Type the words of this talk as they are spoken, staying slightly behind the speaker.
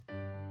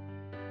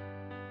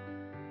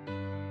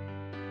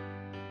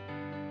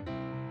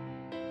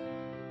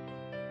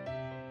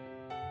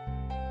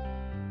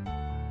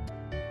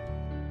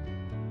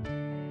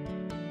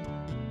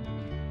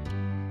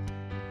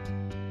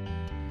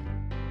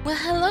Well,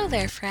 hello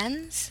there,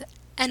 friends,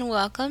 and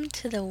welcome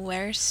to the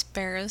Where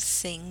Sparrows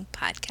Sing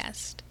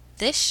podcast.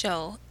 This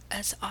show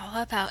is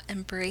all about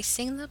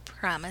embracing the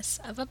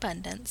promise of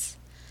abundance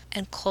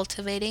and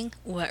cultivating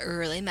what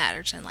really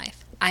matters in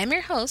life. I'm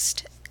your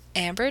host,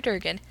 Amber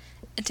Durgan,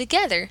 and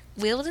together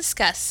we will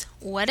discuss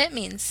what it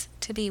means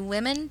to be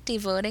women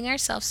devoting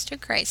ourselves to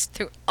Christ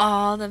through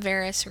all the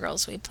various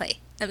roles we play.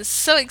 I'm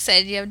so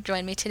excited you have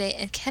joined me today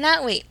and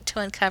cannot wait to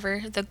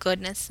uncover the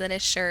goodness that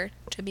is sure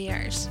to be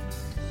ours.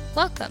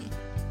 Welcome.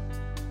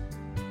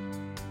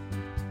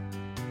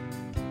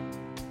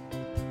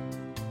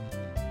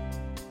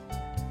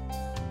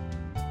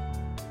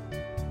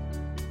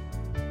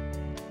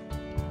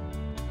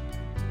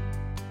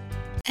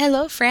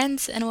 Hello,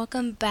 friends, and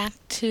welcome back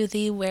to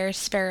the Where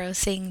Sparrows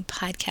Sing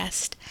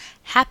podcast.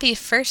 Happy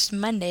first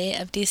Monday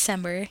of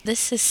December.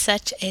 This is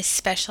such a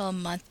special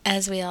month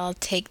as we all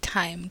take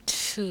time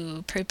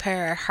to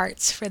prepare our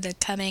hearts for the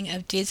coming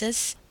of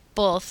Jesus,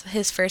 both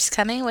his first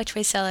coming, which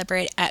we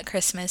celebrate at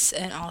Christmas,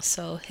 and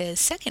also his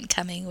second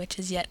coming, which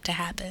is yet to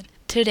happen.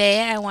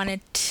 Today, I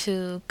wanted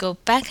to go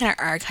back in our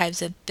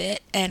archives a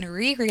bit and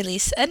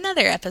re-release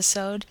another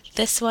episode.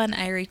 This one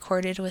I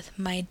recorded with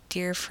my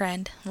dear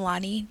friend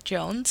Lahni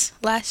Jones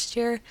last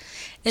year.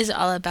 It is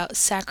all about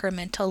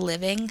sacramental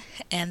living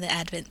and the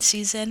Advent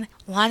season.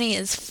 Lahni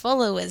is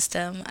full of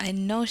wisdom. I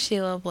know she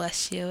will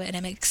bless you, and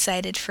I'm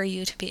excited for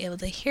you to be able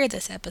to hear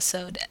this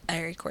episode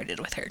I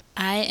recorded with her.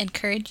 I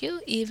encourage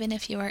you, even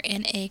if you are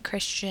in a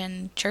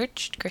Christian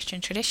church,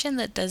 Christian tradition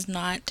that does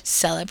not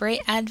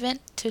celebrate Advent,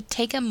 to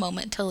take a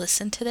moment to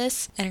listen to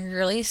this and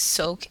really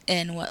soak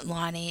in what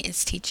Lahni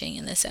is teaching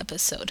in this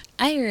episode.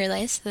 I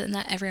realize that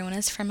not everyone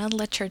is from a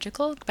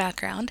liturgical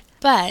background,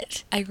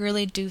 but I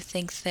really do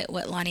think that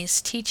what Lahni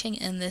is teaching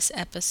in this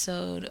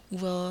episode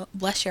will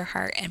bless your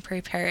heart and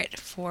prepare it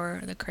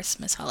for the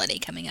Christmas holiday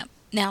coming up.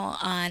 Now,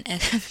 on a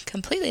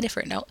completely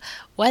different note,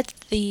 what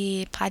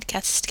the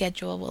podcast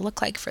schedule will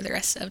look like for the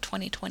rest of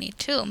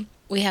 2022.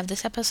 We have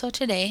this episode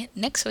today.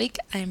 Next week,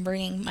 I'm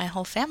bringing my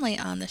whole family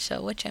on the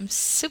show, which I'm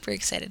super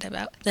excited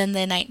about. Then the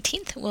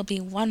 19th will be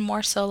one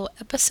more solo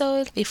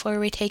episode before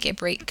we take a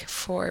break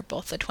for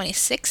both the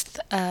 26th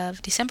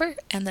of December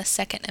and the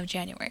 2nd of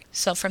January.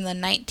 So from the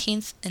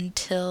 19th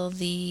until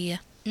the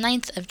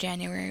 9th of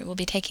January, we'll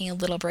be taking a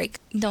little break,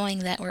 knowing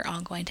that we're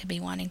all going to be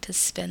wanting to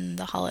spend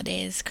the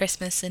holidays,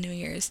 Christmas and New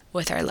Year's,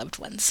 with our loved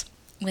ones.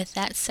 With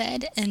that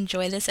said,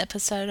 enjoy this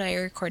episode I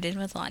recorded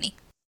with Lahni.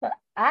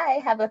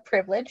 I have the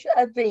privilege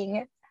of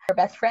being her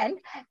best friend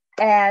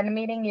and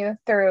meeting you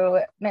through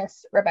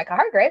Miss Rebecca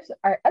Hargraves,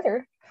 our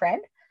other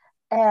friend.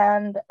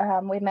 And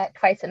we met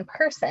twice in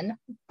person.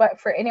 But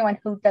for anyone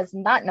who does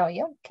not know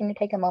you, can you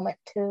take a moment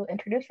to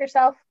introduce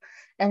yourself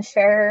and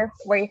share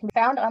where you can be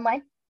found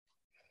online?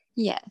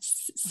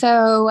 Yes.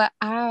 So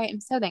I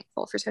am so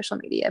thankful for social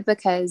media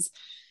because,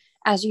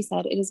 as you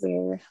said, it is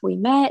where we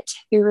met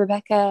through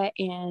Rebecca,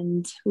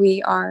 and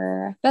we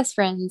are best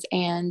friends,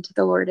 and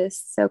the Lord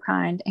is so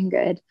kind and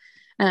good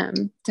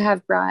to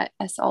have brought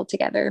us all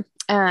together.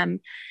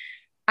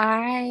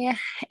 I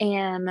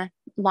am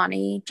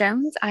Lahni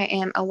Jones. I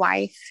am a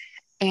wife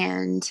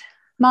and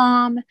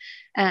mom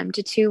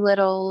to two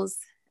littles,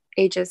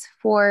 ages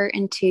 4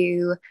 and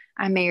 2.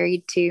 I'm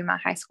married to my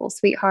high school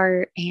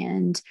sweetheart,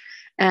 and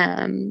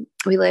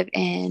we live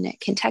in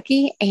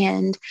Kentucky,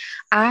 and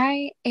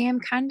I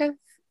am kind of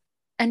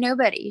a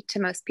nobody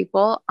to most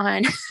people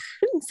on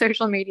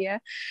social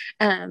media.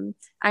 I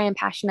am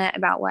passionate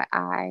about what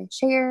I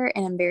share,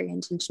 and I'm very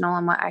intentional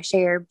on what I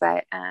share,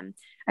 but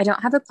I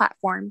don't have a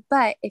platform.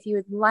 But if you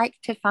would like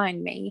to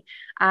find me,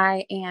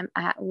 I am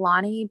at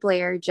Lahni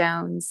Blair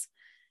Jones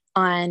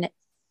on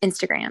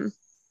Instagram.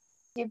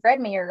 You've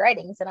read me your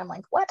writings, and I'm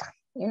like, what?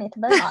 You need to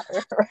be an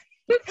author.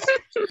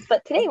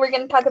 But today we're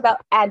going to talk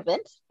about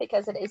Advent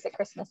because it is the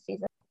Christmas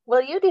season.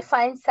 Will you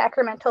define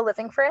sacramental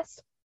living for us?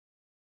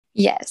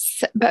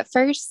 Yes, but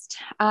first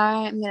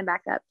I'm going to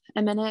back up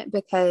a minute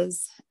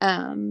because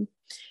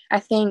I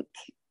think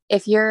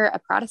if you're a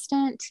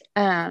Protestant,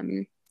 at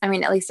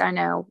least I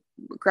know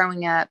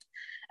growing up,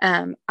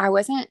 I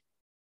wasn't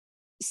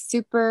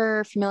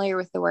super familiar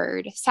with the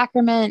word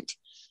sacrament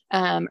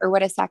or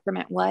what a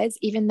sacrament was,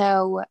 even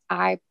though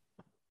I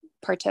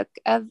partook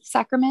of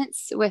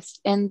sacraments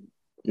within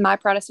my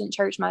Protestant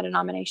church, my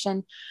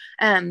denomination.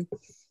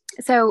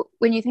 So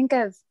when you think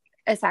of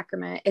a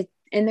sacrament,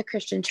 in the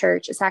Christian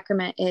church, a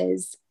sacrament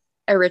is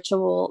a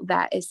ritual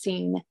that is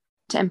seen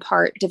to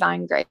impart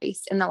divine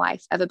grace in the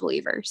life of a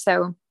believer.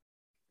 So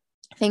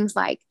things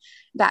like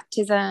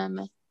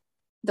baptism,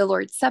 the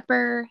Lord's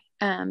Supper,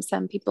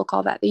 some people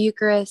call that the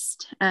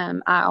Eucharist.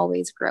 I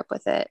always grew up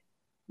with it,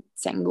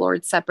 saying the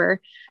Lord's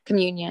Supper,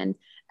 communion,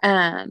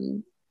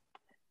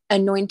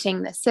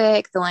 anointing the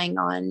sick, the laying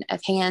on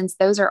of hands.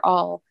 Those are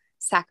all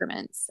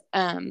sacraments.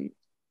 And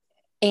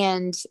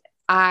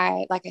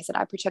like I said,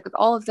 I partook of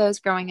all of those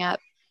growing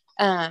up,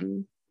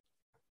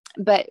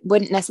 but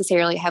wouldn't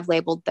necessarily have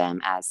labeled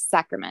them as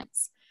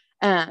sacraments.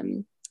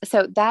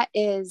 So that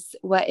is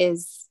what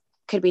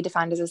could be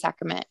defined as a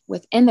sacrament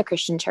within the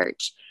Christian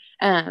church.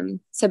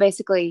 So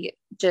basically,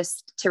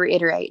 just to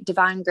reiterate,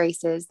 divine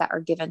graces that are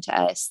given to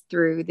us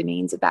through the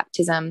means of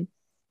baptism,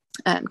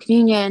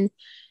 communion,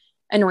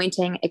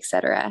 anointing,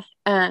 etc.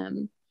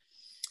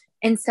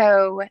 And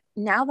so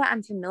now that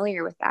I'm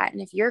familiar with that,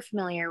 and if you're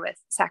familiar with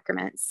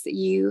sacraments,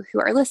 you who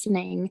are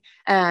listening,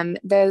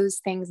 those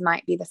things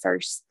might be the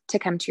first to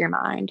come to your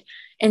mind.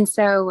 And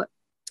so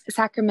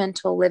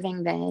sacramental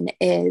living then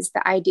is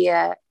the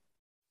idea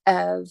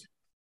of,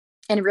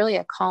 and really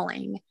a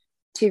calling,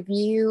 to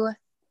view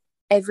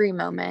every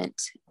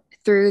moment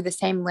through the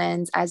same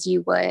lens as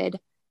you would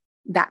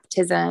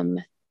baptism,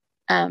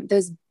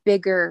 those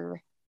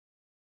bigger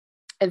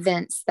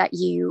events that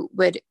you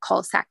would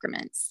call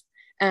sacraments.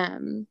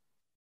 So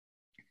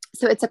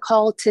it's a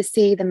call to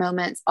see the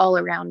moments all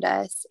around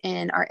us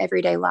in our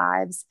everyday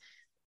lives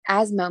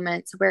as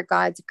moments where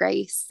God's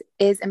grace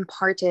is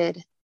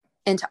imparted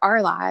into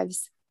our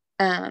lives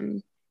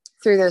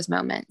through those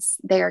moments.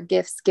 They are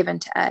gifts given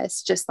to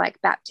us, just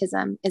like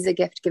baptism is a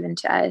gift given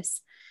to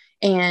us,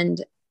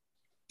 and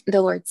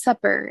the Lord's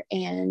Supper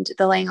and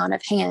the laying on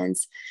of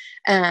hands.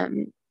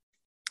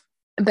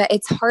 But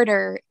it's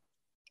harder.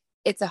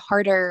 It's a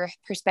harder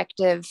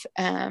perspective,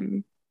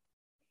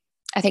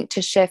 I think,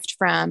 to shift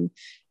from,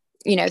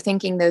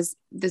 thinking those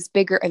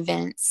bigger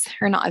events,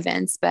 or not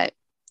events, but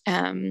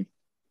I'm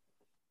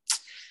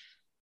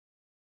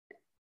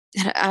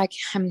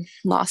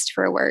lost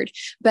for a word,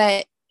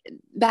 but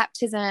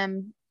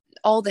baptism,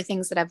 all the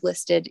things that I've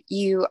listed,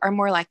 you are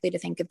more likely to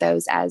think of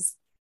those as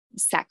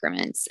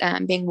sacraments,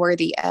 being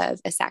worthy of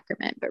a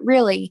sacrament. But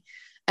really,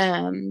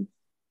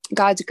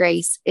 God's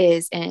grace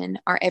is in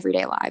our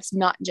everyday lives,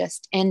 not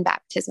just in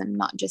baptism,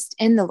 not just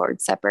in the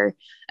Lord's Supper,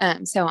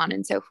 so on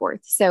and so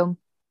forth. So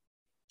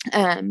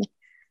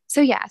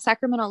yeah,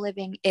 sacramental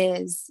living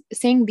is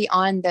seeing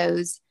beyond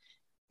those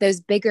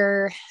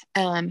bigger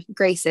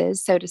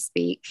graces, so to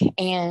speak,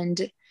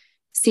 and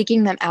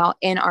seeking them out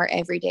in our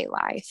everyday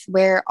life.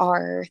 Where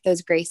are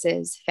those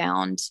graces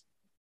found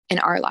in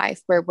our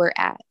life, where we're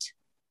at?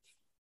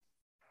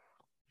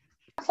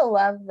 I also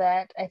love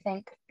that, I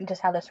think,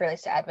 just how this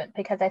relates to Advent,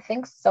 because I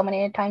think so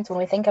many times when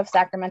we think of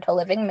sacramental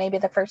living, maybe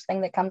the first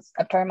thing that comes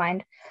up to our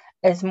mind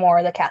is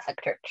more the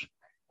Catholic Church,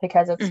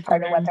 because it's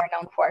part of what they're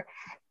known for.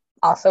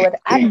 Also with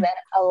Advent,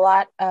 a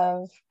lot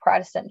of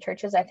Protestant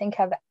churches, I think,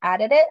 have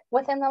added it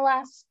within the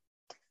last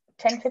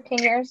 10, 15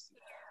 years.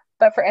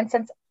 But for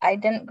instance, I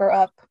didn't grow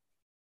up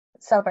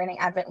celebrating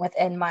Advent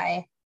within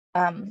my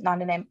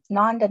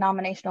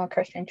non-denominational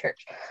Christian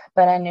church,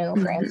 but I knew,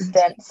 for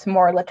instance,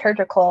 more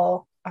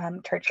liturgical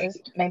churches,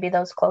 maybe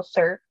those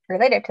closer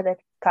related to the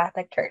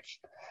Catholic Church,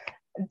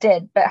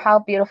 did. But how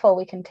beautiful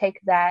we can take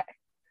that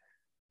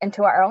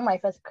into our own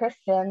life as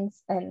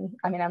Christians. And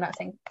I mean, I'm not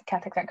saying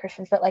Catholics aren't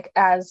Christians, but like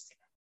as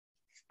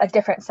a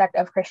different sect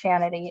of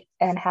Christianity,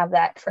 and have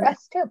that for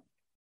us too.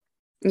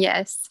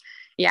 Yes.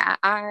 Yeah.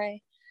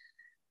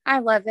 I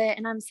love it.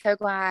 And I'm so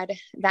glad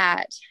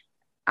that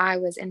I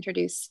was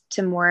introduced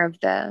to more of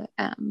the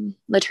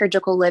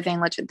liturgical living,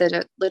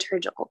 the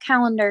liturgical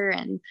calendar,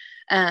 and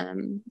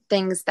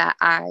things that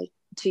I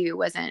too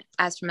wasn't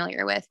as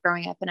familiar with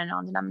growing up in a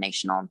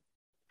non-denominational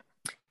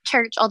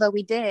church, although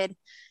we did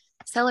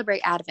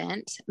celebrate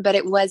Advent, but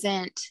it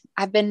wasn't,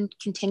 I've been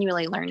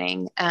continually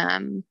learning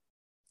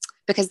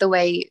because the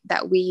way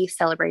that we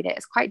celebrate it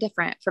is quite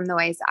different from the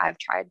ways that I've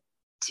tried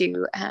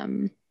to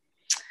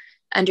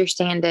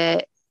understand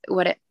it,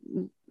 what it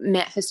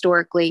meant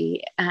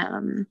historically.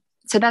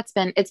 So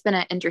it's been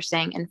an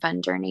interesting and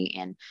fun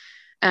journey.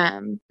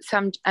 And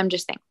so I'm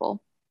just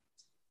thankful.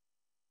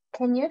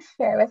 Can you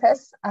share with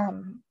us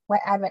what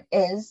Advent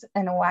is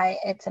and why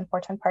it's an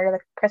important part of the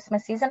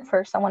Christmas season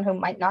for someone who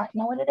might not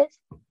know what it is?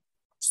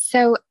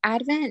 So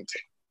Advent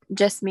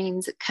just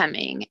means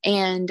coming.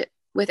 And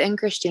within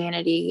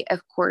Christianity,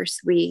 of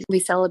course, we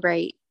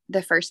celebrate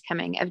the first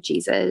coming of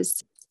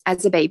Jesus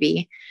as a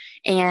baby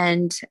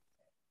and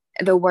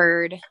the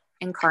Word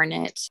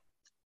incarnate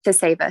to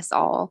save us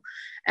all.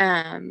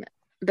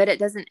 But it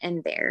doesn't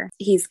end there.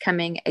 He's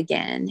coming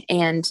again.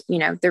 And,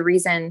 the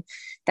reason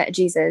that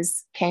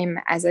Jesus came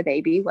as a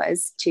baby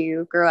was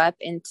to grow up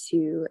and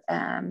to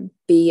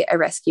be a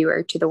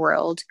rescuer to the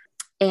world.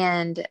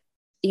 And,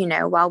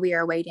 while we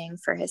are waiting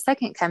for his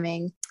second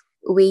coming,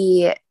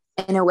 we,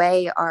 in a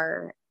way,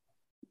 are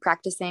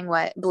practicing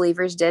what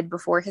believers did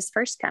before his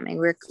first coming.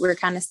 We're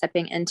kind of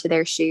stepping into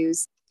their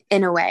shoes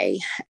in a way.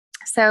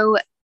 So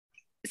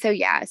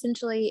yeah,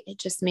 essentially it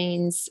just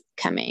means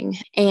coming.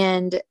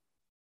 And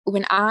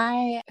when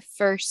I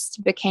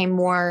first became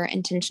more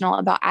intentional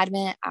about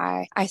Advent,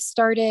 I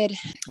started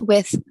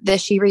with the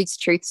She Reads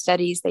Truth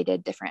studies. They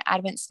did different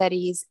Advent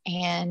studies.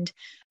 And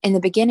in the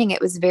beginning,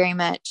 it was very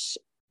much,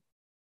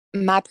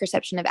 my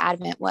perception of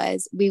Advent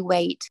was we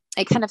wait.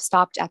 It kind of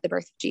stopped at the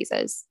birth of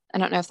Jesus. I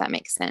don't know if that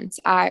makes sense.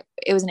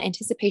 It was an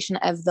anticipation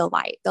of the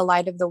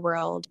light of the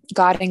world,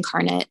 God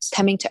incarnate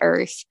coming to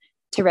earth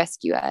to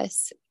rescue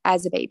us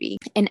as a baby.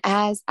 And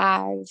as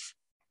I've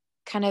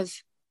kind of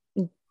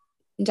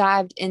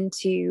dived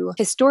into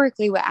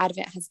historically what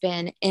Advent has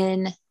been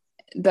in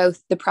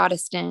both the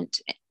Protestant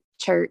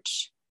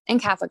church in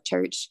Catholic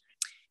Church,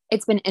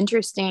 it's been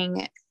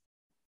interesting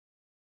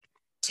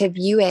to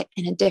view it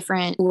in a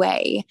different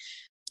way.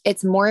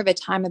 It's more of a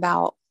time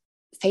about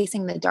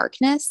facing the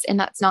darkness. And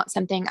that's not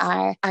something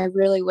I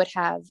really would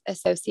have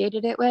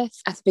associated it with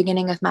at the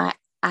beginning of my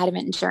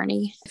Advent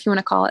journey, if you want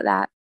to call it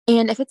that.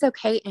 And if it's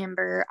okay,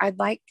 Amber, I'd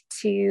like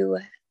to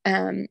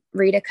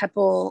read a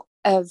couple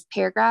of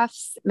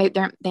paragraphs.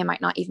 Maybe they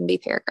might not even be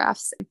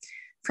paragraphs,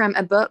 from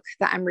a book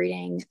that I'm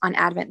reading on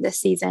Advent this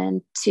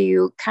season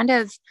to kind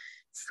of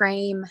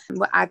frame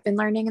what I've been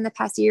learning in the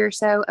past year or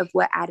so of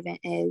what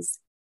Advent is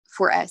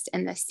for us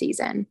in this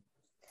season.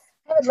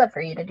 I would love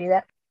for you to do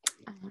that.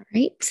 All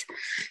right.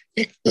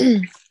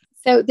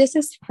 So this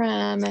is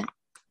from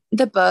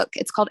the book.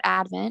 It's called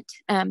Advent,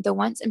 The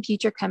Once and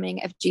Future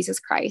Coming of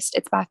Jesus Christ.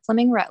 It's by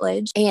Fleming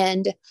Rutledge,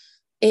 and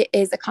it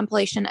is a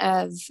compilation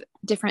of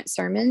different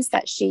sermons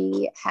that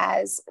she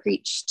has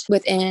preached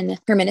within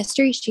her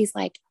ministry. She's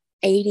like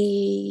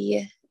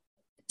 80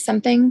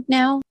 something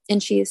now,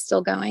 and she is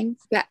still going,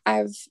 but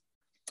I've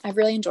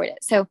really enjoyed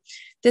it. So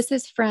this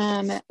is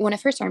from one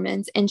of her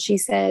sermons, and she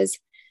says,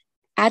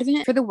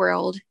 Advent for the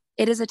world,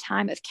 it is a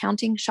time of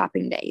counting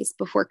shopping days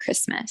before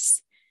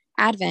Christmas.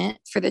 Advent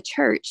for the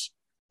church,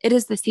 it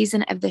is the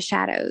season of the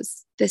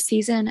shadows, the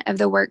season of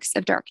the works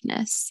of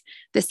darkness,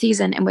 the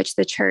season in which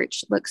the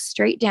church looks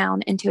straight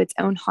down into its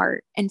own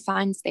heart and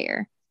finds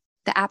there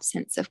the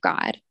absence of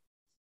God.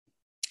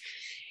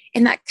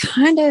 And that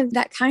kind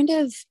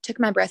of took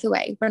my breath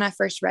away when I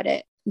first read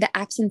it, the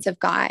absence of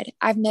God.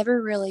 I've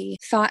never really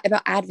thought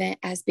about Advent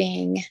as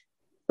being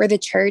where the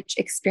church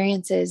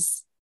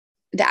experiences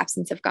the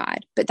absence of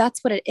God, but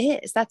that's what it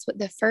is. That's what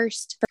the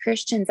first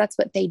Christians, that's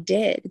what they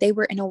did. They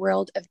were in a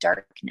world of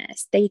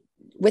darkness,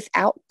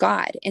 without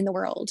God in the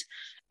world.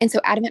 And so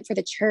Advent for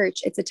the church,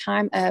 it's a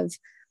time of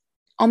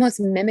almost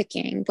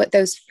mimicking what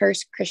those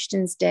first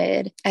Christians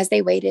did as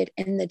they waited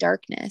in the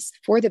darkness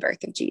for the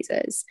birth of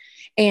Jesus.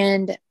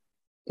 And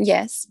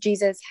yes,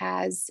 Jesus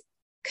has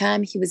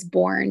come, he was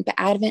born, but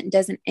Advent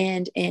doesn't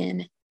end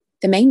in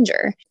the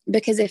manger,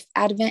 because if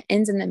Advent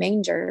ends in the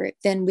manger,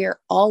 then we're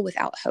all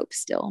without hope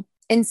still.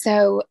 And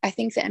so I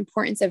think the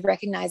importance of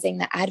recognizing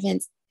that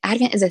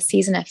Advent is a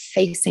season of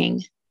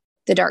facing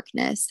the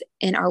darkness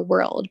in our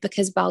world,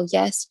 because while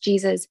yes,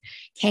 Jesus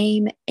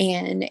came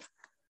and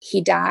he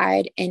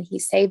died and he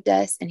saved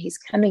us and he's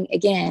coming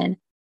again,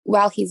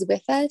 while he's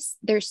with us,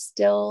 there's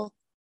still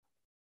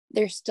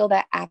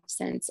that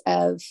absence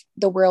of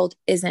the world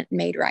isn't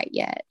made right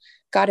yet.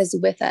 God is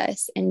with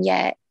us, and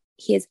yet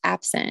he is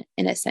absent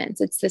in a sense.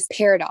 It's this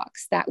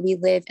paradox that we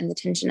live in the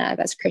tension of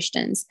as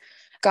Christians.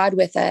 God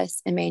with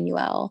us,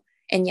 Emmanuel,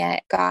 and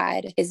yet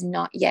God is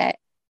not yet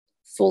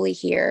fully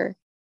here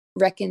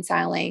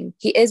reconciling.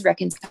 He is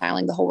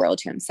reconciling the whole world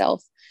to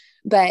himself,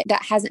 but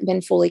that hasn't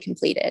been fully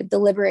completed. The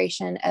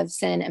liberation of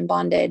sin and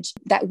bondage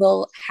that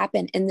will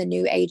happen in the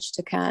new age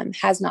to come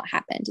has not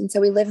happened. And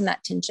so we live in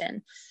that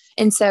tension.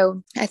 And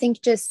so I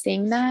think just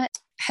seeing that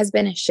has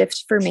been a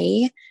shift for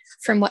me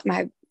from what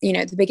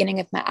the beginning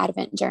of my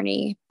Advent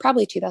journey,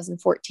 probably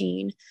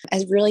 2014,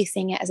 as really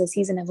seeing it as a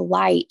season of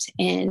light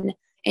and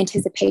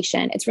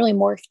anticipation. It's really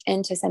morphed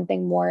into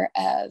something more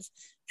of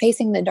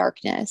facing the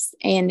darkness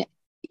and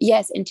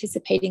yes,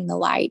 anticipating the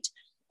light,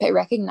 but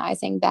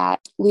recognizing that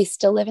we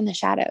still live in the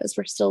shadows.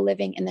 We're still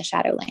living in the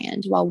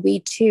shadowland while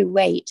we too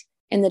wait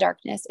in the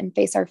darkness and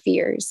face our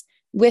fears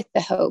with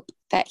the hope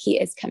that he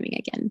is coming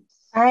again.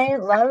 I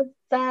love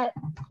that,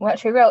 what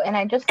she wrote. And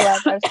I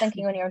was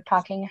thinking when you were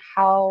talking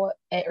how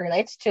it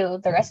relates to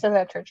the rest of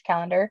the church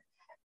calendar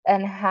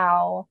and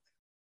how,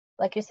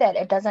 like you said,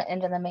 it doesn't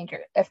end in the manger.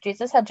 If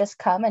Jesus had just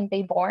come and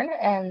be born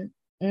and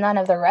none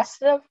of the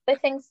rest of the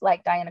things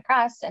like dying on a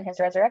cross and his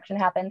resurrection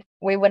happened,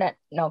 we wouldn't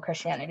know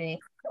Christianity.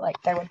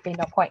 Like there would be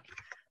no point.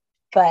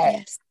 But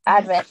yes.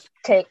 Advent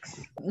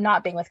takes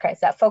not being with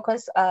Christ, that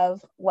focus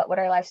of what would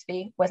our lives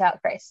be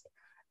without Christ,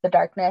 the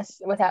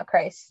darkness without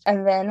Christ.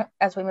 And then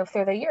as we move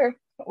through the year,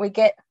 we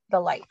get the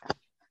light.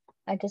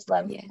 I just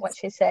love what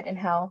she said and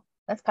how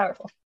that's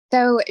powerful.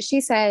 So she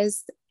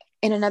says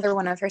in another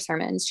one of her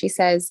sermons, she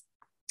says,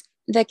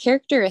 the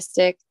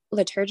characteristic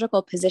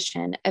liturgical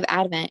position of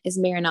Advent is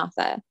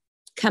Maranatha,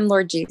 come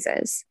Lord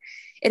Jesus.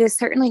 It is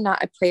certainly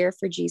not a prayer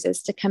for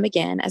Jesus to come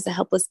again as a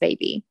helpless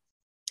baby.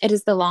 It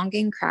is the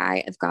longing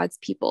cry of God's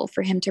people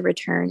for him to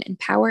return in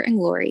power and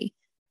glory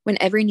when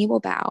every knee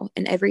will bow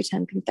and every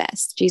tongue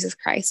confess Jesus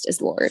Christ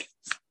is Lord.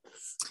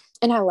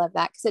 And I love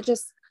that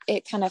because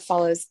it kind of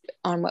follows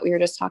on what we were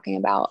just talking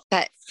about,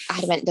 that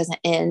Advent doesn't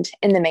end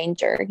in the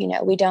manger.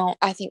 We don't,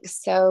 I think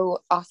so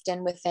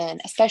often within,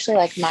 especially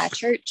like my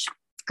church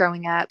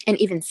growing up, and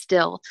even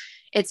still,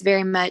 it's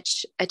very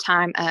much a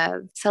time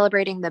of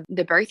celebrating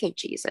the birth of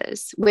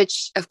Jesus,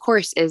 which of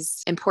course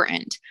is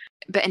important,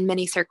 but in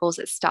many circles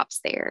it stops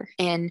there.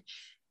 And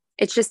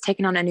it's just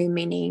taken on a new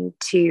meaning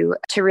to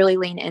really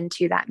lean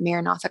into that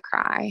Maranatha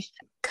cry,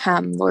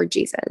 come Lord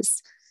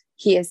Jesus.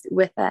 He is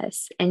with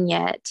us, and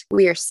yet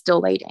we are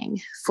still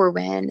waiting for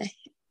when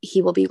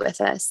he will be with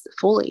us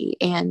fully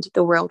and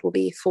the world will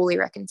be fully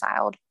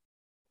reconciled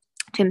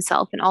to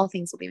himself, and all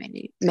things will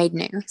be made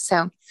new.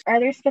 So are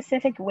there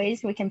specific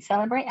ways we can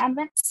celebrate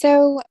Advent?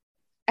 So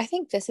I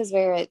think this is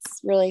where it's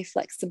really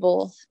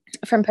flexible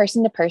from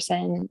person to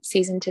person,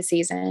 season to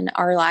season.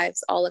 Our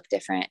lives all look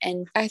different.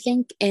 And I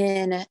think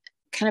in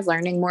kind of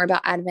learning more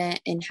about Advent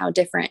and how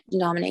different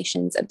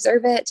denominations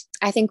observe it,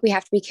 I think we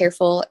have to be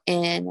careful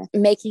in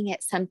making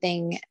it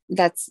something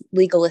that's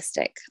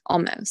legalistic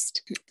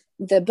almost.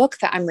 The book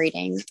that I'm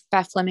reading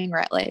by Fleming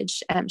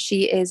Rutledge,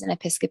 she is an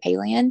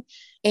Episcopalian,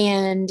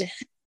 and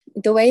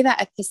the way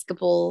that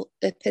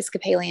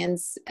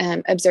Episcopalians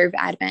observe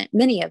Advent,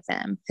 many of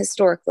them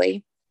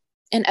historically,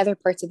 and other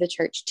parts of the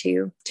church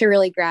too, to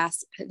really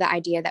grasp the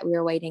idea that we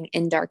are waiting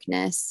in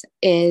darkness,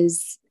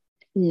 is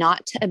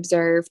not to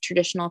observe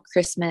traditional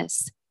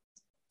Christmas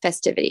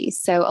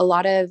festivities. So a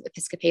lot of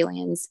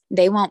Episcopalians,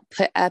 they won't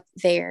put up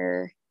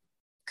their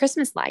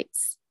Christmas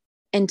lights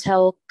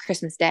until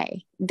Christmas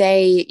Day.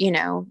 They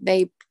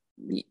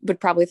would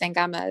probably think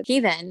I'm a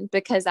heathen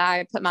because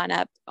I put mine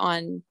up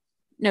on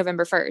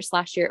November 1st.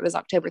 Last year it was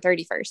October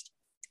 31st,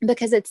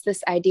 because it's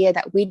this idea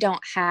that we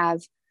don't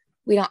have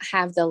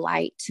the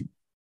light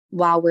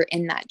while we're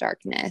in that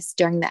darkness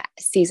during that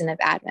season of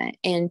Advent.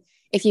 And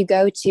if you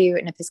go to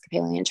an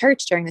Episcopalian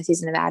church during the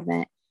season of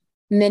Advent,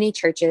 many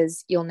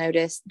churches, you'll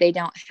notice they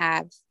don't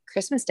have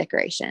Christmas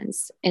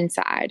decorations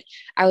inside.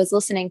 I was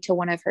listening to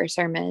one of her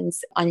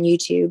sermons on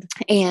YouTube,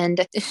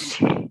 and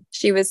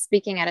she was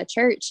speaking at a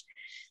church,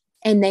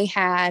 and they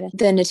had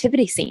the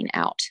nativity scene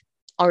out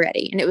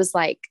already. And it was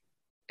like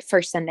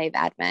first Sunday of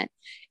Advent.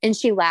 And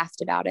she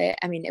laughed about it.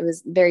 I mean, it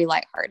was very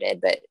lighthearted,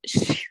 but she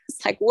was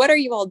like, what are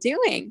you all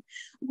doing?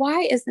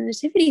 Why is the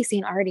nativity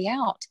scene already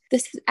out?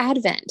 This is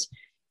Advent.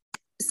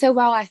 So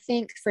while I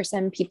think for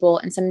some people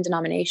and some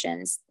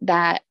denominations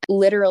that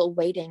literal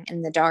waiting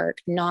in the dark,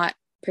 not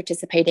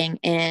participating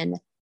in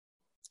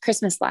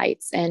Christmas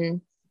lights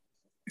and,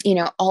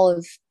 all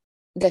of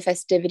the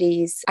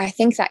festivities, I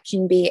think that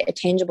can be a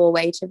tangible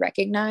way to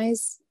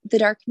recognize the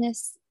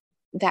darkness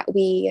that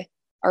we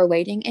are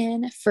waiting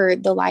in for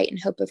the light and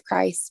hope of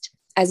Christ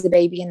as a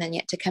baby and then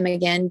yet to come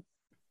again.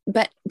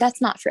 But that's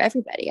not for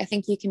everybody. I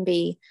think you can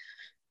be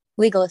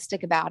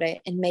legalistic about it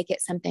and make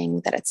it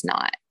something that it's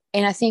not.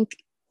 And I think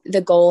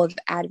the goal of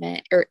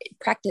Advent, or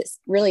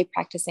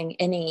practicing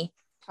any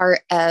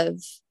part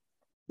of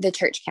the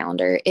church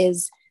calendar,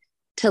 is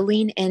to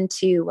lean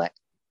into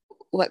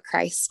what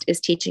Christ is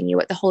teaching you,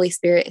 what the Holy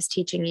Spirit is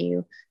teaching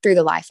you through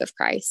the life of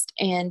Christ.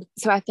 And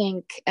so I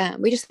think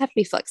we just have to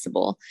be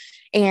flexible.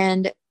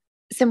 And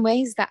some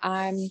ways that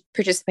I'm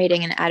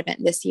participating in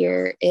Advent this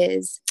year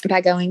is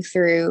by going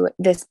through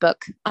this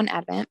book on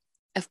Advent,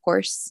 of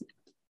course.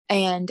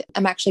 And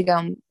I'm actually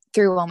going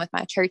through one with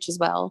my church as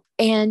well.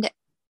 And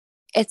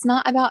it's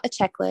not about a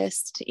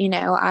checklist.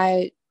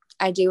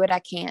 I do what I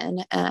can.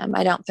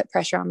 I don't put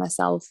pressure on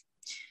myself,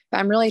 but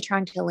I'm really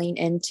trying to lean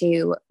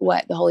into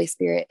what the Holy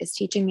Spirit is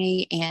teaching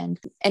me and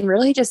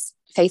really just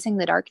facing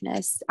the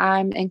darkness.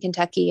 I'm in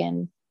Kentucky,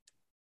 and,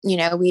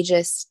 we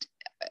just,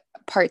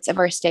 parts of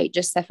our state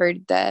just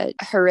suffered the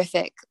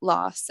horrific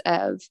loss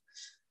of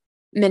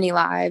many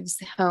lives,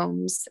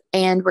 homes,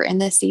 and we're in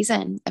this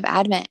season of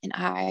Advent,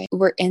 and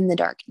we're in the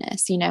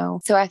darkness,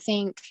 So I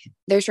think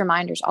there's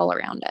reminders all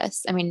around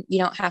us. I mean, you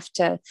don't have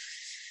to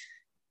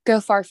go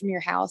far from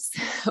your house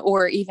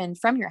or even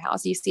from your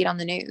house. You see it on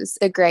the news,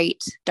 the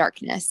great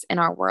darkness in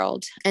our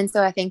world. And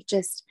so I think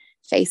just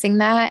facing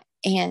that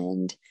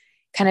and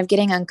kind of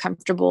getting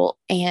uncomfortable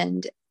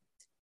and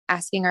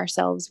asking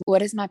ourselves,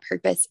 what is my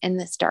purpose in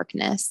this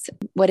darkness?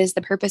 What is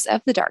the purpose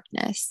of the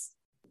darkness?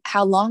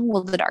 How long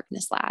will the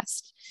darkness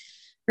last?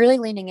 Really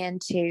leaning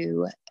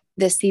into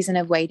this season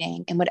of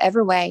waiting in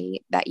whatever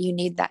way that you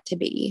need that to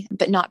be,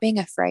 but not being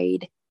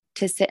afraid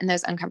to sit in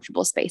those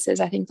uncomfortable spaces.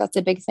 I think that's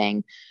a big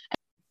thing.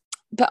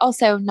 But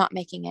also not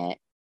making it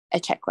a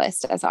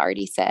checklist, as I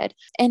already said.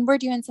 And we're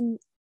doing some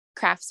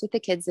crafts with the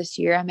kids this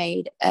year. I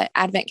made an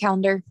Advent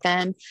calendar for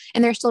them,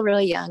 and they're still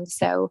really young.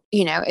 So,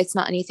 it's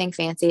not anything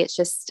fancy. It's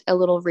just a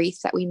little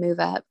wreath that we move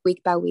up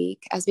week by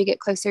week as we get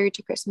closer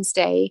to Christmas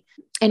Day.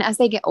 And as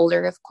they get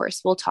older, of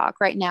course, we'll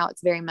talk. Right now,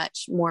 it's very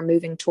much more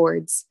moving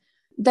towards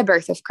the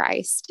birth of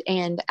Christ.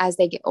 And as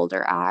they get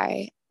older,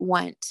 I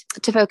want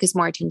to focus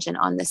more attention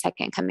on the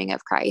second coming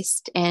of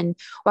Christ. And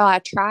while I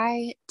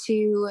try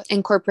to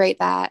incorporate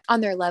that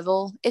on their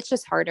level, it's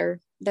just harder.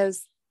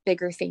 Those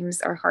bigger themes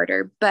are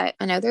harder, but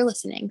I know they're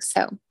listening.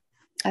 So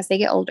as they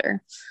get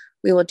older,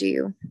 we will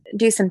do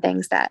some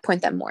things that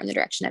point them more in the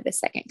direction of the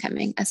second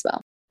coming as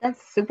well. That's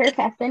super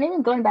fascinating.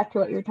 And going back to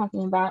what you were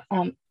talking about,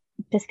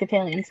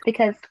 Episcopalians,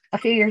 because a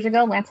few years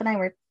ago, Lance and I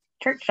were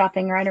church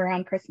shopping right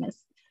around Christmas.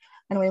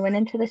 And we went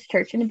into this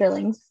church in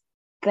Billings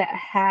that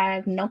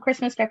had no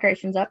Christmas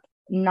decorations up,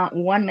 not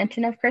one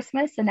mention of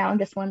Christmas. And now I'm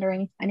just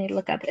wondering, I need to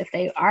look up if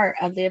they are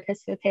of the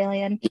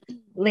Episcopalian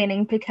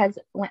leaning, because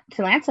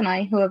to Lance and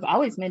I, who have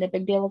always made a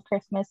big deal of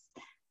Christmas,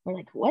 we're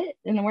like, what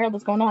in the world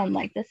is going on?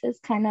 Like, this is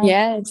kind of,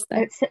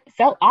 it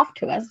felt off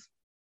to us.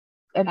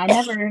 And I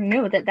never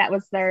knew that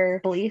was their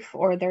belief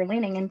or their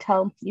leaning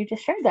until you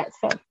just shared that.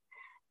 So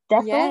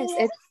definitely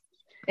it's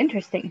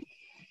interesting.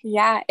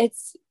 Yeah,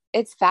 it's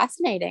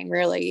fascinating,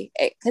 really,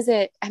 because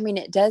it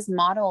does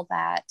model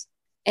that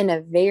in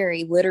a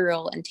very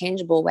literal and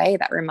tangible way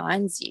that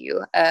reminds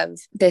you of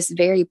this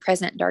very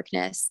present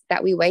darkness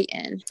that we wait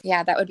in.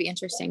 Yeah, that would be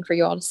interesting for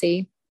you all to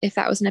see if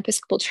that was an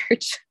Episcopal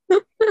church.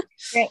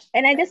 Right.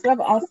 And I just love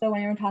also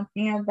when you're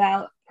talking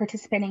about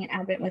participating in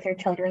Advent with your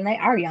children, they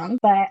are young,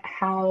 but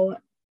how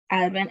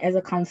Advent is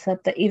a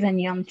concept that even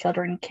young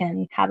children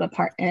can have a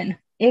part in,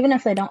 even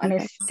if they don't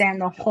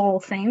understand the whole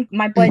thing.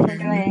 My boys are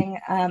doing,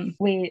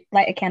 we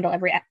light a candle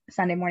every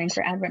Sunday morning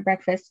for Advent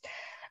breakfast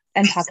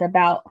and talk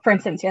about, for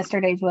instance,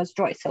 yesterday's was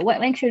joy. So what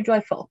makes you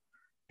joyful?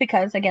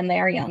 Because again, they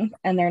are young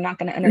and they're not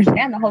going to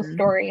understand the whole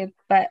story,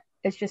 but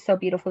it's just so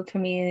beautiful to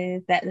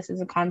me that this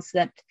is a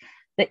concept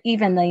that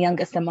even the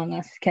youngest among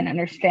us can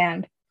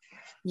understand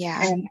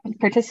and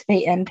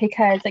participate in,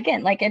 because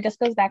again, like, it just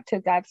goes back to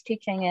God's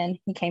teaching, and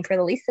he came for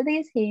the least of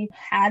these. He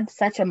had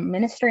such a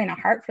ministry and a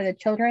heart for the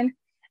children,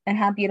 and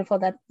how beautiful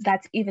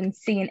that's even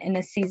seen in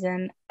a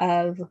season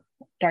of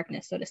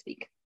darkness, so to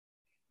speak.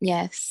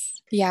 Yes.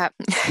 Yeah.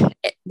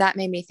 That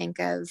made me think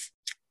of,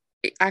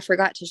 I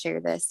forgot to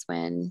share this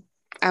when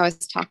I was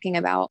talking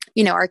about,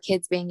 our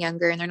kids being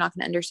younger and they're not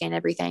going to understand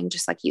everything,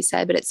 just like you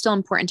said, but it's still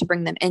important to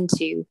bring them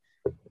into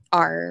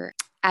our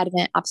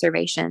Advent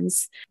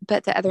observations.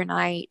 But the other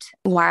night,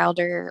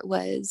 Wilder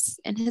was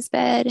in his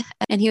bed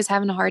and he was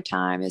having a hard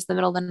time. It was the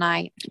middle of the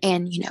night.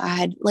 And, I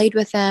had laid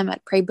with him,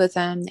 I'd prayed with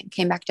him, and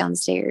came back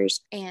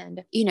downstairs.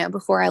 And,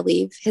 before I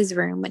leave his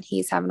room when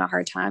he's having a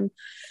hard time,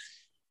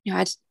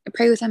 I'd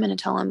pray with him and I'd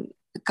tell him,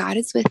 God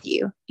is with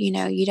you. You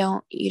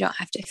don't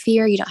have to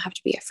fear. You don't have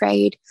to be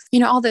afraid.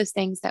 All those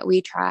things that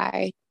we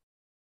try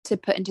to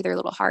put into their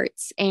little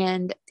hearts.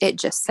 And it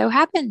just so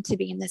happened to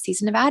be in the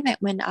season of Advent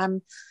when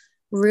I'm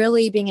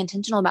really being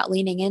intentional about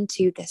leaning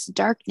into this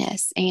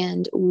darkness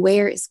and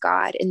where is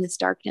God in this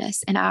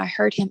darkness. And I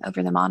heard him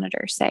over the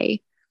monitor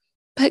say,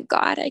 but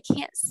God, I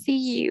can't see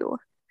you.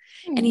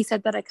 And he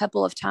said that a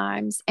couple of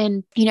times.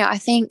 And, I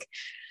think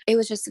it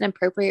was just an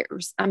appropriate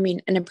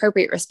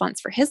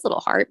response for his little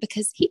heart,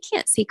 because he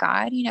can't see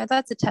God.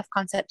 That's a tough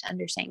concept to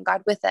understand,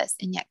 God with us.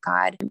 And yet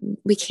God,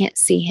 we can't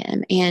see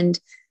him. And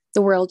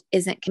the world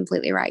isn't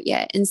completely right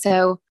yet. And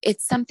so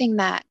it's something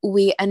that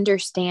we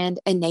understand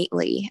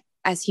innately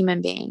as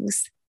human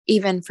beings,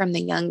 even from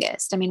the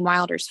youngest.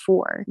 Wilder's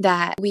 4,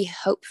 that we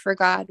hope for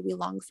God, we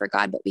long for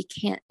God, but we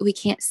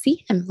can't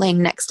see him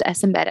laying next to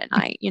us in bed at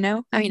night.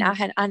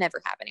 I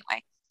never have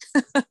anyway.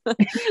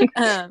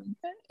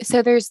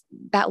 So there's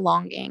that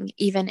longing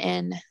even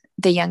in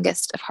the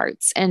youngest of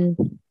hearts.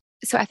 And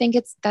so I think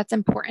that's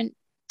important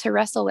to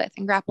wrestle with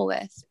and grapple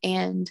with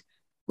and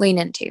lean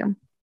into.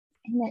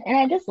 And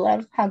I just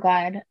love how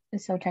God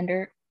is so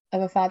tender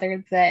of a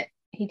father that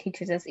he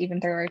teaches us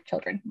even through our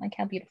children. Like,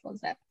 how beautiful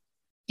is that?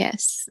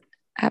 Yes,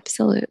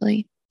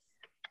 absolutely.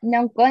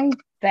 Now, going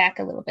back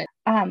a little bit,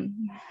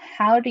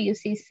 how do you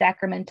see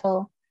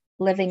sacramental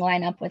living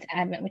line up with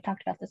Advent? We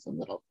talked about this a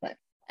little, but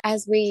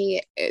as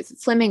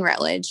Fleming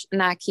Rutledge,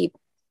 and I keep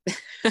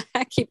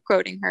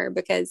quoting her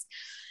because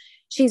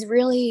she's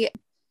really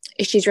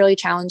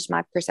challenged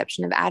my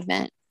perception of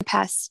Advent the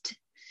past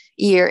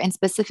year, and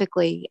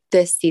specifically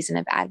this season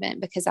of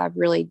Advent, because I've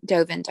really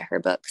dove into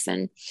her books.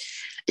 And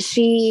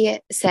she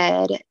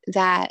said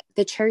that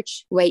the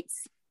church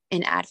waits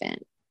in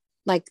Advent.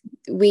 Like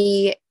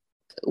we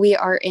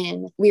are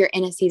in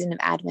a season of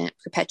Advent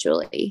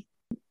perpetually,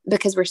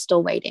 because we're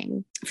still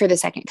waiting for the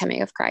second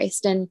coming of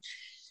Christ. And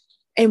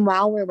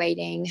while we're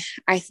waiting,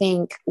 I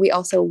think we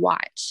also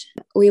watch.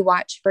 We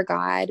watch for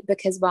God,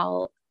 because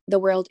while the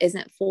world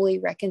isn't fully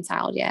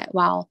reconciled yet,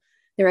 while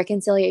the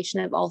reconciliation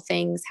of all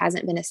things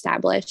hasn't been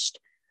established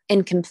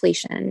in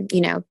completion,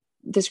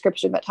 the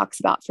scripture that talks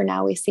about, for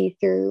now we see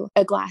through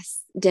a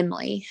glass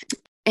dimly.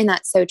 And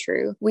that's so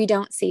true. We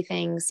don't see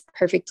things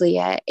perfectly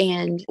yet.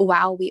 And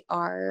while we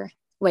are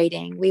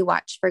waiting, we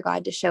watch for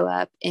God to show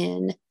up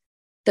in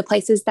the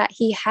places that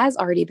he has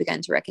already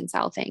begun to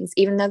reconcile things,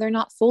 even though they're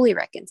not fully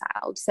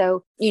reconciled.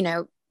 So,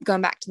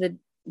 going back to the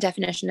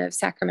definition of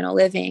sacramental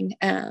living,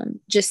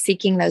 just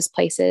seeking those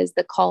places,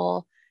 the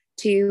call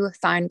to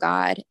find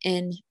God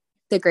in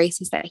the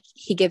graces that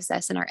he gives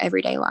us in our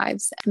everyday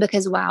lives.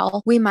 Because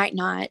while we might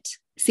not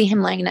see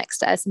him laying next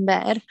to us in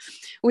bed,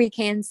 we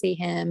can see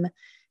him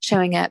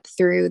showing up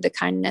through the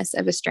kindness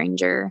of a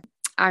stranger.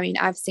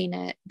 I've seen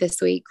it this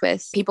week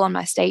with people in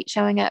my state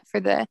showing up for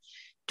the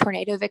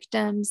tornado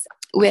victims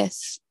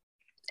with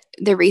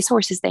the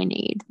resources they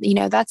need.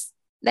 That's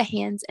the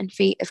hands and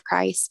feet of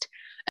Christ.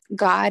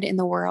 God in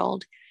the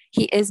world,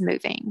 he is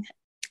moving.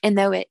 And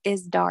though it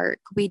is dark,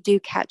 we do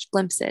catch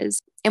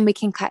glimpses, and we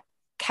can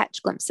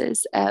catch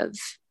glimpses of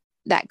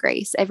that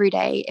grace every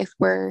day if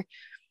we're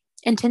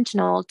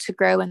intentional to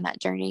grow in that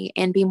journey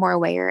and be more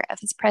aware of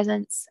his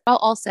presence, while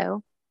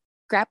also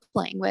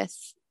grappling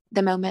with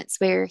the moments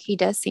where he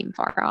does seem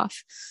far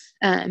off.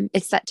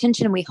 It's that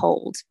tension we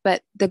hold,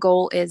 but the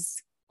goal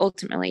is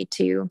ultimately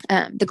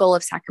the goal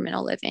of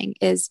sacramental living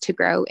is to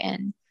grow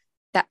in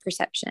that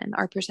perception,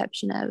 our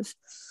perception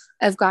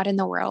of God in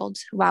the world,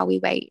 while we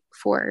wait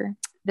for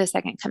the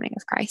second coming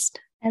of Christ.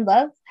 I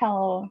love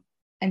how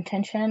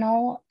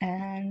intentional,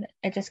 and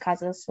it just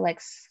causes us to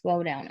like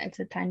slow down. It's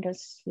a time to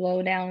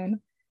slow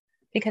down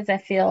because I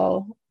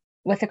feel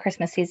with the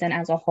Christmas season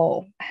as a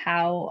whole,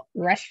 how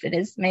rushed it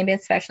is. Maybe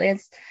especially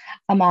as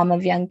a mom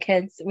of young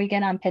kids, we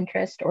get on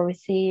Pinterest or we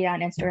see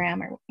on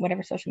Instagram or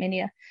whatever social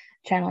media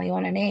channel you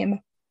want to name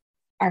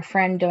our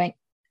friend doing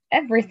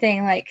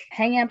everything, like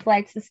hanging up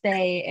lights this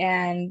day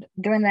and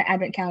doing the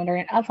advent calendar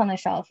and up on the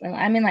shelf. And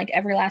I mean, like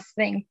every last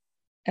thing.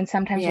 And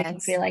sometimes we can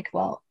Yes. feel like,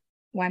 well,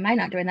 why am I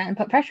not doing that, and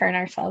put pressure on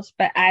ourselves?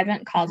 But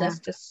Advent calls us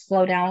to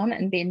slow down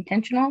and be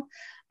intentional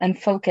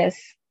and focus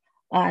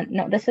on,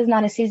 no, this is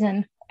not a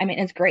season. I mean,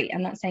 it's great.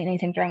 I'm not saying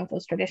anything's wrong with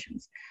those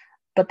traditions,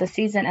 but the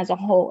season as a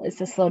whole is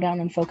to slow down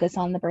and focus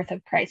on the birth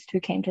of Christ, who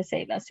came to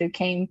save us, who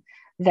came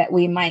that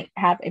we might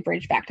have a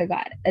bridge back to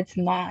God. It's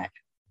not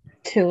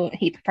to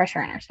heap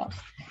pressure on ourselves.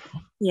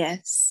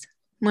 Yes,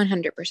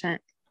 100%.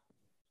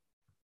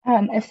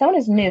 If someone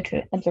is new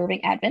to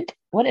observing Advent,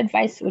 what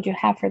advice would you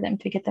have for them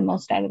to get the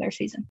most out of their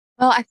season?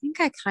 Well, I think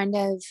I kind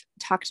of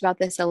talked about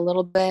this a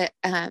little bit,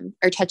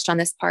 or touched on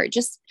this part,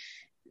 just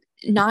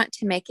not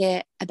to make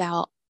it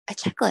about a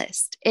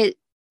checklist.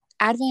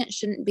 Advent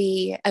shouldn't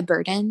be a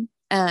burden.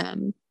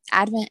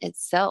 Advent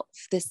itself,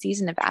 this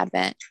season of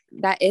Advent,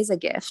 that is a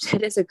gift.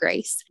 It is a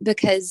grace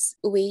because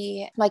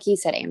we, like you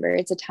said, Amber,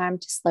 it's a time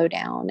to slow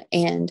down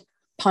and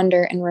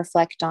ponder and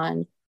reflect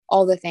on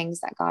all the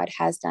things that God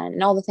has done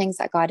and all the things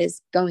that God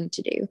is going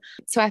to do.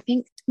 So I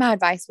think my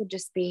advice would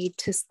just be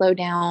to slow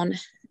down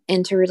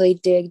and to really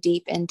dig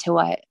deep into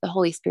what the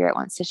Holy Spirit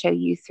wants to show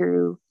you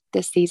through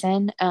this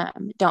season.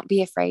 Don't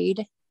be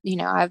afraid. You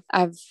know,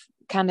 I've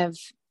kind of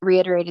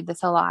reiterated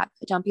this a lot,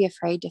 but don't be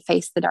afraid to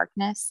face the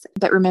darkness,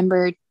 but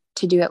remember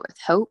to do it with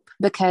hope,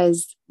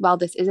 because while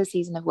this is a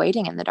season of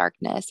waiting in the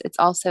darkness, it's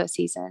also a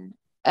season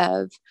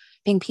of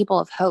being people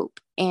of hope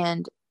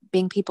and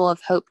being people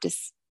of hope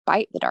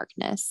despite the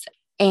darkness.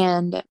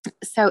 And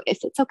so if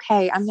it's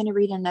okay, I'm going to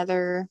read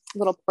another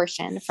little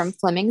portion from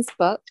Fleming's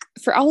book.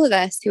 For all of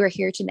us who are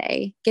here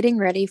today, getting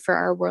ready for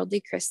our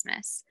worldly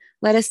Christmas,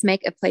 let us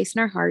make a place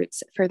in our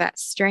hearts for that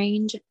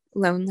strange,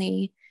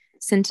 lonely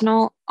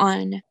sentinel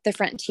on the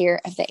frontier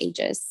of the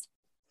ages,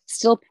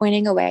 still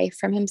pointing away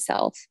from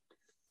himself,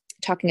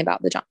 talking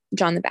about the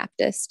John the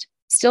Baptist,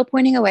 still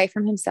pointing away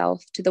from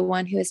himself to the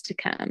one who is to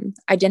come,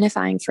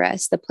 identifying for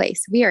us the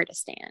place we are to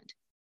stand.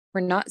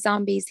 We're not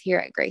zombies here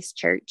at Grace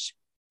Church.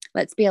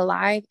 Let's be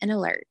alive and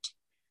alert.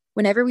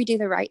 Whenever we do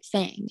the right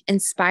thing, in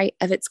spite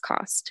of its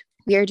cost,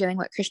 we are doing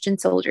what Christian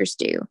soldiers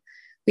do.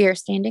 We are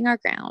standing our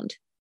ground.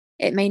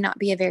 It may not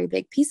be a very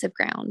big piece of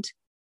ground,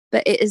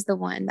 but it is the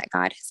one that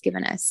God has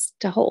given us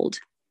to hold.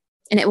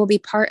 And it will be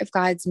part of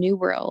God's new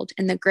world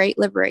and the great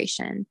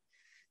liberation,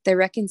 the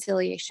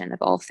reconciliation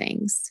of all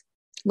things.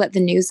 Let the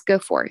news go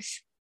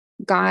forth.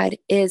 God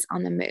is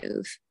on the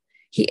move.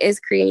 He is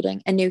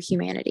creating a new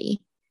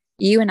humanity.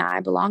 You and I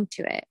belong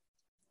to it.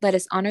 Let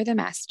us honor the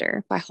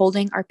Master by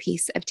holding our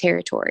piece of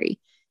territory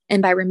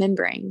and by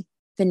remembering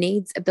the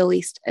needs of the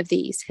least of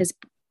these, his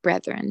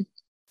brethren.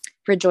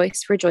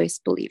 Rejoice, rejoice,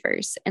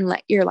 believers, and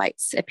let your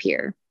lights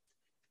appear.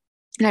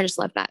 And I just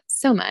love that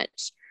so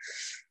much,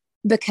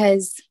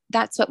 because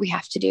that's what we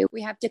have to do.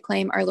 We have to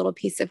claim our little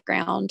piece of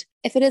ground.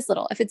 If it is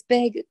little, if it's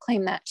big,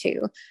 claim that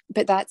too.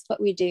 But that's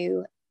what we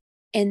do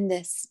in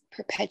this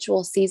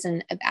perpetual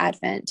season of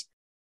Advent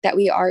that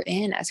we are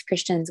in as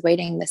Christians,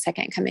 waiting the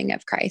second coming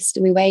of Christ.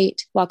 We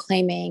wait while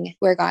claiming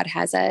where God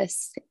has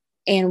us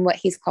and what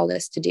he's called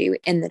us to do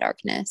in the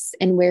darkness,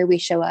 and where we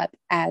show up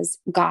as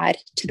God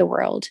to the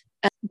world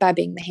by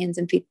being the hands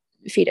and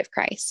feet of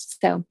Christ.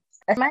 So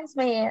it reminds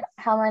me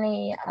how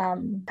many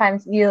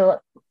times you,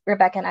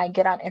 Rebecca, and I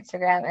get on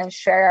Instagram and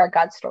share our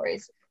God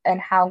stories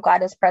and how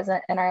God is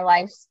present in our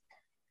lives,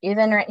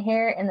 even right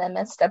here in the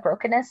midst of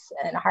brokenness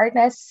and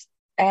hardness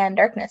and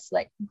darkness.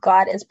 Like,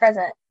 God is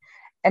present.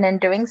 And in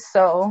doing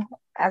so,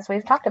 as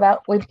we've talked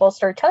about, we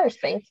bolster each other's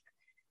faith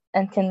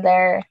and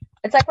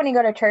it's like when you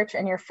go to church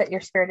and your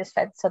spirit is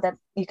fed so that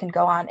you can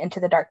go on into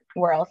the dark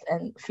world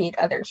and feed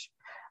others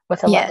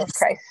with the love of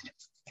Christ.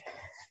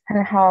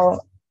 And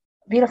how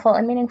beautiful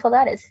and meaningful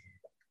that is.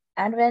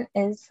 Advent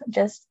is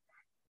just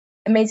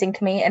amazing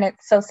to me, and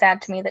it's so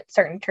sad to me that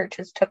certain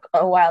churches took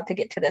a while to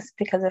get to this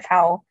because of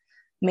how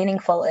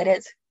meaningful it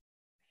is.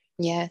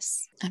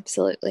 Yes,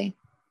 absolutely.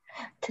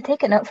 To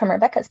take a note from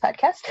Rebecca's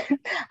podcast,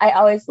 I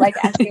always like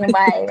asking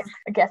my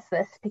guests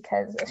this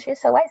because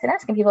she's so wise in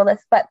asking people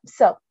this. But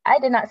so I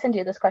did not send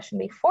you this question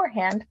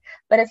beforehand,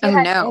 but if you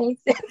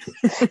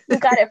you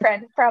got it,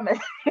 friend, promise.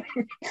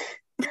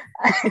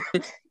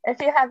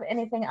 If you have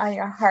anything on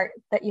your heart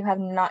that you have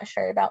not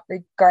shared about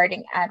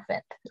regarding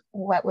Advent,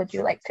 what would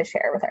you like to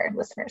share with our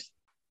listeners?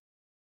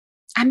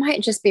 I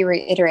might just be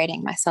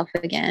reiterating myself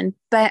again,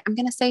 but I'm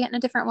going to say it in a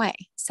different way.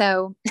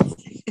 So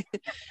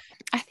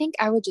I think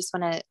I would just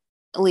want to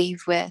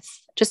leave with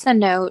just a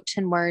note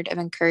and word of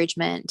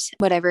encouragement,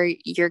 whatever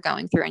you're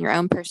going through in your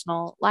own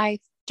personal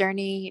life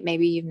journey.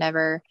 Maybe you've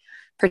never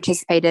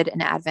participated in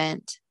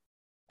Advent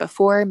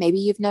before. Maybe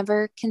you've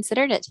never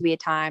considered it to be a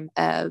time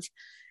of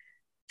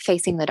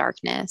facing the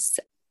darkness.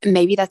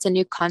 maybe that's a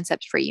new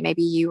concept for you.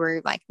 Maybe you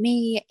were like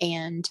me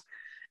and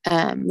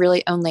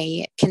really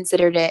only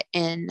considered it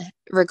in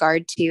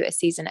regard to a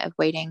season of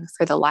waiting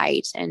for the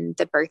light and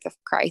the birth of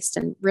Christ,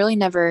 and really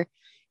never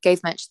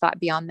gave much thought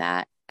beyond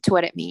that to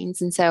what it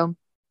means. And so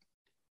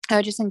I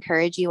would just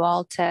encourage you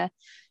all to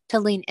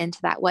lean into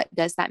that. What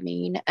does that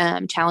mean?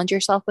 Challenge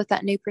yourself with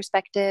that new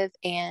perspective.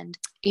 And,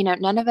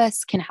 none of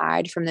us can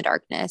hide from the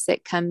darkness.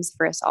 It comes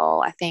for us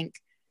all. I think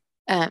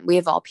we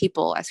of all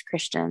people as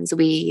Christians,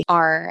 we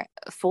are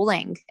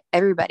fooling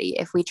everybody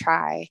if we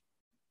try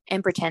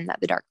and pretend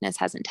that the darkness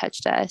hasn't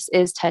touched us,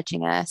 is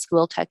touching us,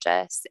 will touch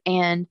us.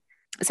 And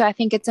so I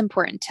think it's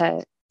important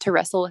to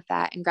wrestle with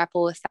that and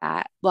grapple with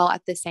that, while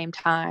at the same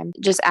time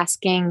just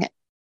asking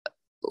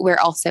where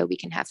also we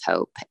can have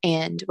hope,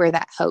 and where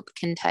that hope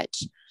can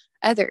touch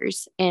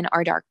others in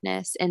our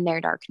darkness, in their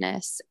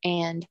darkness.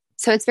 And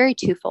so it's very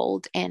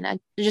twofold. And I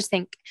just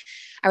think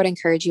I would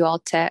encourage you all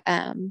to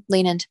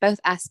lean into both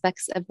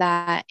aspects of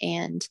that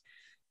and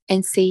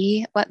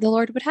see what the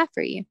Lord would have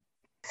for you.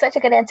 Such a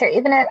good answer.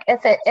 Even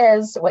if it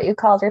is what you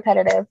called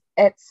repetitive,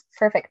 it's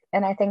perfect.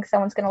 And I think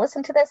someone's going to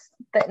listen to this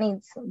that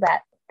needs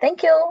that.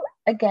 Thank you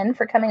again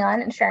for coming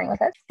on and sharing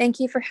with us.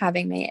 Thank you for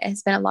having me.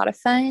 It's been a lot of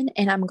fun,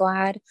 and I'm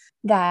glad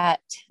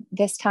that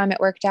this time it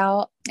worked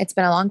out. It's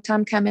been a long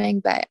time coming,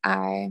 but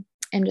I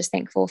am just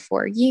thankful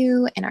for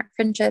you and our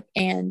friendship,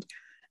 and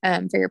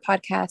for your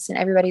podcast and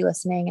everybody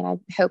listening. And I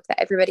hope that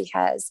everybody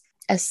has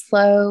a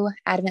slow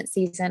Advent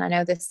season. I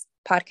know this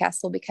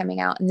podcast will be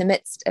coming out in the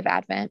midst of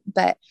Advent,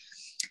 but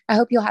I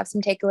hope you'll have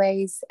some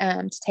takeaways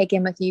to take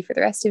in with you for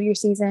the rest of your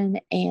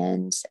season,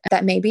 and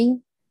that maybe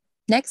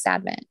next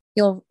Advent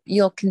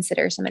you'll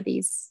consider some of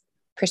these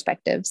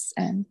perspectives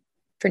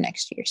for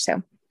next year.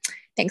 So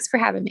thanks for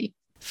having me.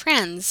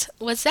 Friends,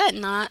 was that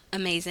not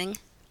amazing?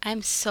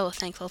 I'm so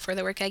thankful for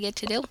the work I get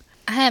to do.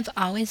 I have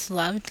always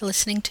loved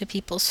listening to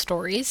people's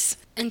stories,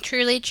 and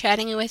truly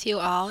chatting with you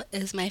all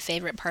is my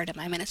favorite part of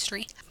my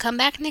ministry. Come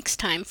back next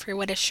time for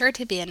what is sure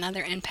to be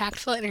another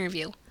impactful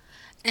interview.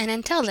 And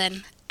until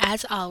then,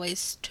 as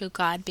always, to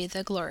God be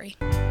the glory.